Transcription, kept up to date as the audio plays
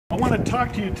I want to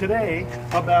talk to you today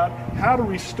about how to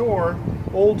restore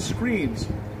old screens.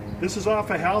 This is off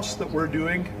a house that we're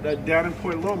doing down in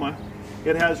Point Loma.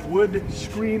 It has wood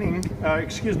screening,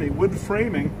 wood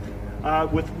framing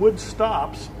with wood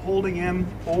stops holding in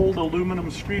old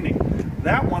aluminum screening.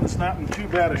 That one's not in too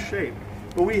bad a shape,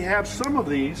 but we have some of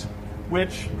these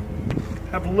which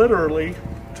have literally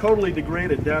totally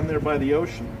degraded down there by the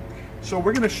ocean. So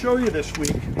we're going to show you this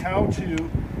week how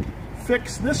to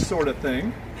fix this sort of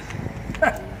thing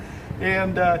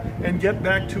and get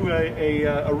back to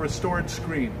a restored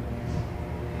screen.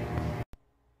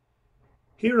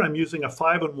 Here I'm using a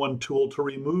 5-in-1 tool to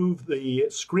remove the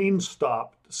screen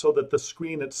stop so that the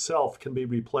screen itself can be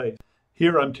replaced.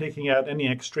 Here I'm taking out any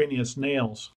extraneous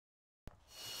nails.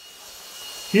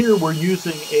 Here we're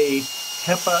using a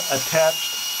HEPA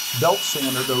attached belt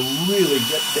sander to really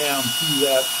get down through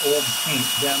that old paint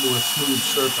down to a smooth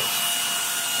surface.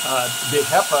 The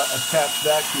HEPA attached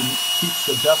vacuum keeps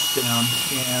the dust down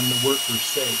and the worker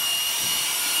safe.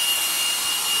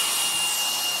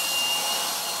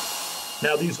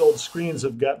 Now these old screens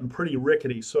have gotten pretty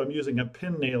rickety, so I'm using a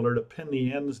pin nailer to pin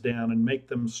the ends down and make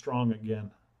them strong again.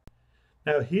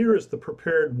 Now here is the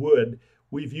prepared wood.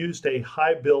 We've used a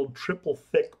high build triple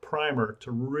thick primer to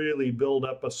really build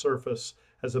up a surface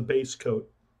as a base coat.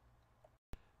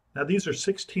 Now these are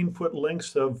 16-foot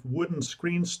lengths of wooden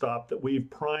screen stop that we've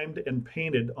primed and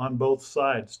painted on both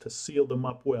sides to seal them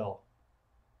up well.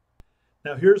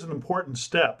 Now here's an important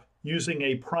step, using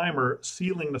a primer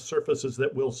sealing the surfaces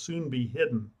that will soon be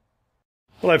hidden.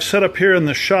 Well, I've set up here in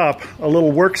the shop a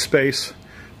little workspace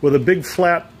with a big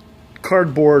flat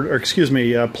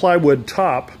plywood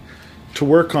top to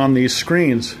work on these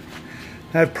screens.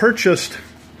 I've purchased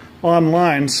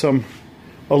online some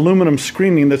aluminum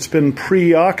screening that's been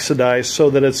pre-oxidized so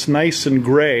that it's nice and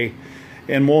gray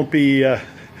and won't be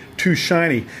too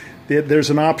shiny. There's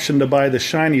an option to buy the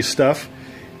shiny stuff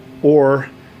or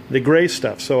the gray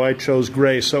stuff, so I chose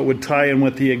gray so it would tie in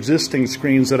with the existing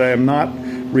screens that I am not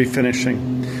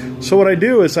refinishing. So what I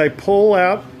do is I pull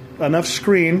out enough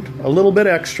screen, a little bit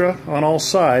extra on all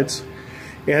sides,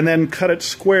 and then cut it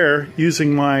square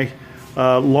using my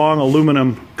long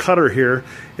aluminum cutter here.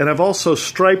 And I've also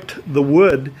striped the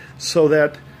wood so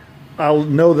that I'll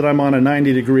know that I'm on a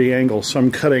 90-degree angle, so I'm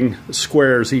cutting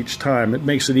squares each time. It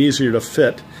makes it easier to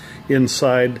fit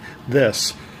inside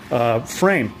this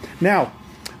frame. Now,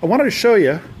 I wanted to show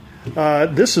you,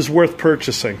 this is worth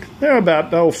purchasing. They're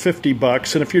about,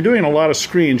 $50, and if you're doing a lot of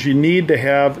screens, you need to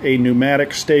have a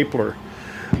pneumatic stapler.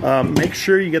 Make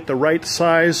sure you get the right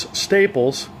size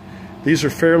staples. These are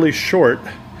fairly short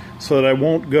so that I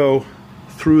won't go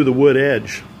through the wood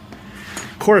edge.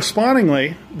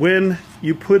 Correspondingly, when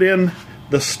you put in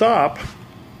the stop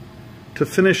to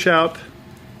finish out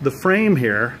the frame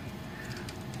here,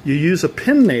 you use a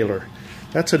pin nailer.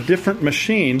 That's a different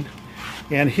machine.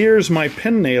 And here's my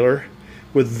pin nailer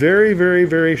with very, very,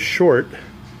 very short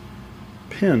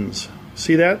pins.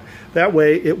 See that? That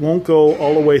way it won't go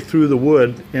all the way through the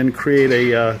wood and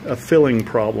create a filling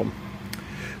problem.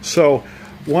 So,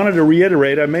 wanted to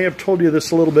reiterate, I may have told you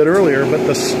this a little bit earlier, but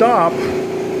the stop,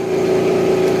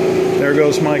 there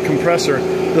goes my compressor,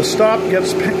 the stop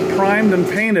gets primed and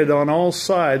painted on all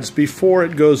sides before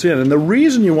it goes in. And the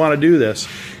reason you want to do this,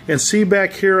 and see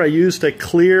back here I used a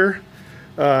clear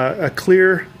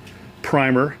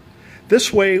primer.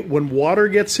 This way, when water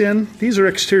gets in, these are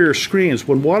exterior screens,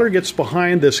 when water gets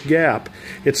behind this gap,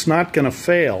 it's not going to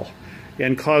fail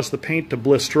and cause the paint to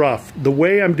blister off. The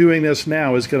way I'm doing this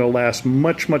now is going to last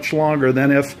much, much longer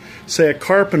than if, say, a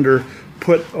carpenter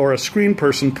or a screen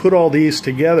person put all these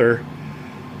together.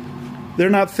 They're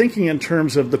not thinking in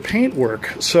terms of the paint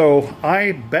work. So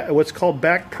what's called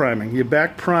back priming. You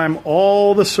back prime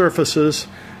all the surfaces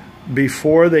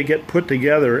before they get put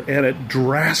together, and it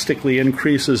drastically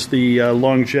increases the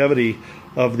longevity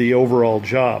of the overall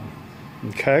job.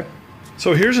 Okay?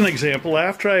 So here's an example.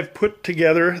 After I've put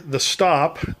together the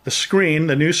stop, the screen,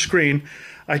 the new screen,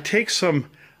 I take some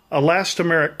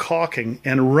elastomeric caulking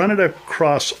and run it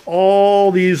across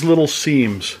all these little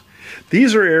seams.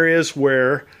 These are areas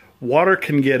where water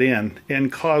can get in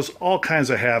and cause all kinds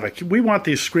of havoc. We want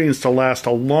these screens to last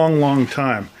a long, long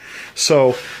time.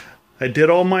 So I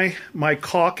did all my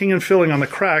caulking and filling on the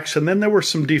cracks, and then there were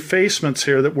some defacements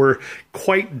here that were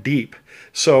quite deep.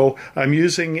 So I'm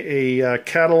using a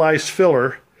catalyzed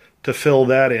filler to fill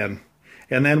that in.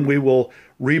 And then we will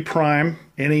reprime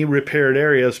any repaired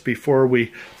areas before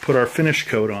we put our finish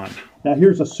coat on. Now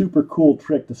here's a super cool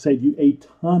trick to save you a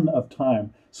ton of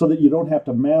time so that you don't have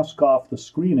to mask off the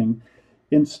screening.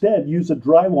 Instead, use a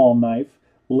drywall knife,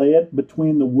 lay it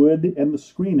between the wood and the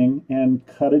screening, and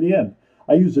cut it in.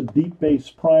 I use a deep base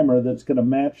primer that's going to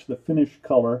match the finish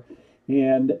color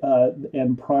and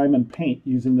prime and paint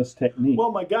using this technique.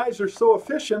 Well, my guys are so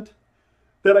efficient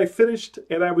that I finished,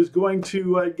 and I was going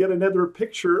to get another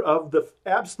picture of the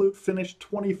absolute finished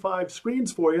 25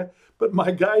 screens for you, but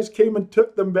my guys came and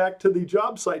took them back to the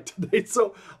job site today,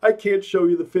 so I can't show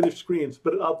you the finished screens,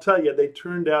 but I'll tell you, they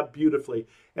turned out beautifully,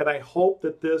 and I hope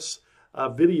that this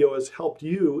video has helped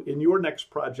you in your next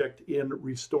project in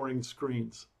restoring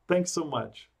screens. Thanks so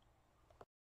much.